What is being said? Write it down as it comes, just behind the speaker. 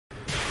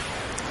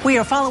We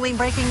are following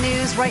breaking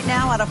news right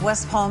now out of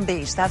West Palm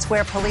Beach. That's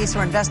where police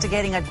are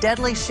investigating a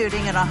deadly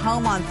shooting at a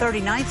home on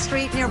 39th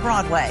Street near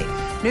Broadway.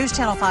 News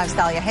Channel 5's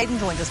Thalia Hayden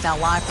joins us now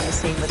live from the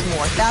scene with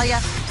more. Thalia,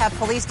 have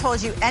police told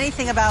you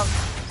anything about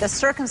the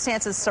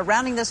circumstances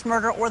surrounding this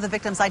murder or the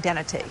victim's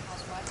identity?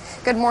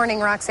 Good morning,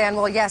 Roxanne.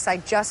 Well, yes, I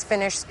just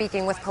finished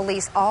speaking with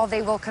police. All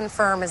they will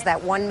confirm is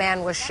that one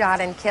man was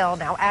shot and killed.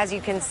 Now, as you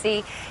can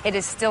see, it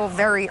is still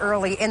very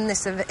early in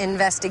this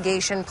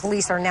investigation.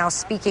 Police are now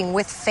speaking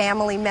with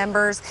family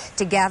members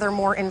to gather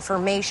more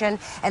information,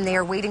 and they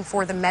are waiting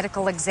for the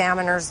medical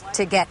examiners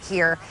to get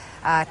here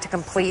to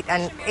complete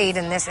and aid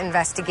in this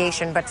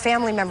investigation. But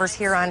family members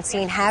here on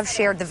scene have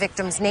shared the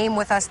victim's name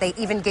with us. They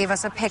even gave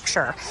us a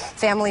picture.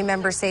 Family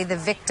members say the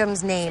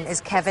victim's name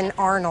is Kevin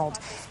Arnold.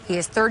 He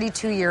is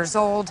 32 years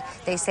old.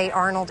 They say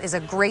Arnold is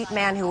a great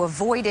man who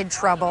avoided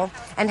trouble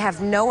and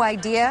have no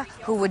idea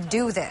who would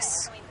do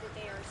this.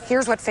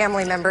 Here's what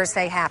family members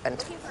say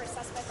happened.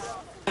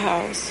 The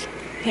house,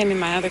 him and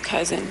my other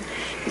cousin,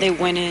 they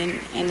went in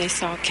and they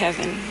saw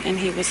Kevin, and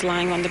he was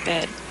lying on the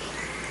bed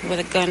with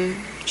a gun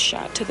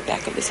shot to the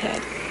back of his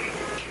head.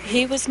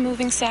 He was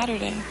moving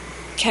Saturday.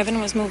 Kevin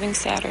was moving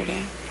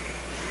Saturday.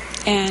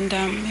 And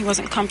he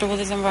wasn't comfortable with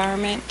his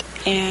environment,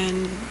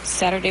 and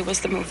Saturday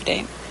was the move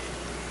day.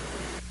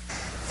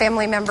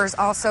 Family members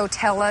also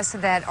tell us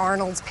that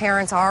Arnold's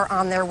parents are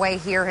on their way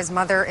here. His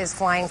mother is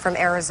flying from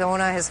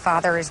Arizona. His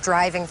father is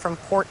driving from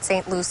Port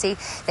St. Lucie.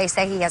 They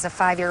say he has a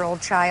 5-year-old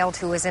child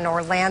who is in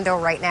Orlando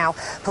right now.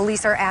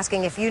 Police are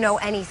asking if you know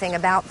anything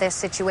about this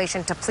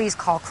situation to please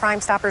call Crime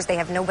Stoppers. They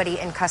have nobody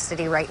in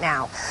custody right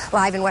now.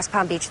 Live in West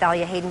Palm Beach,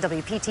 Thalia Hayden,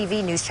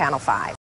 WPTV News Channel 5.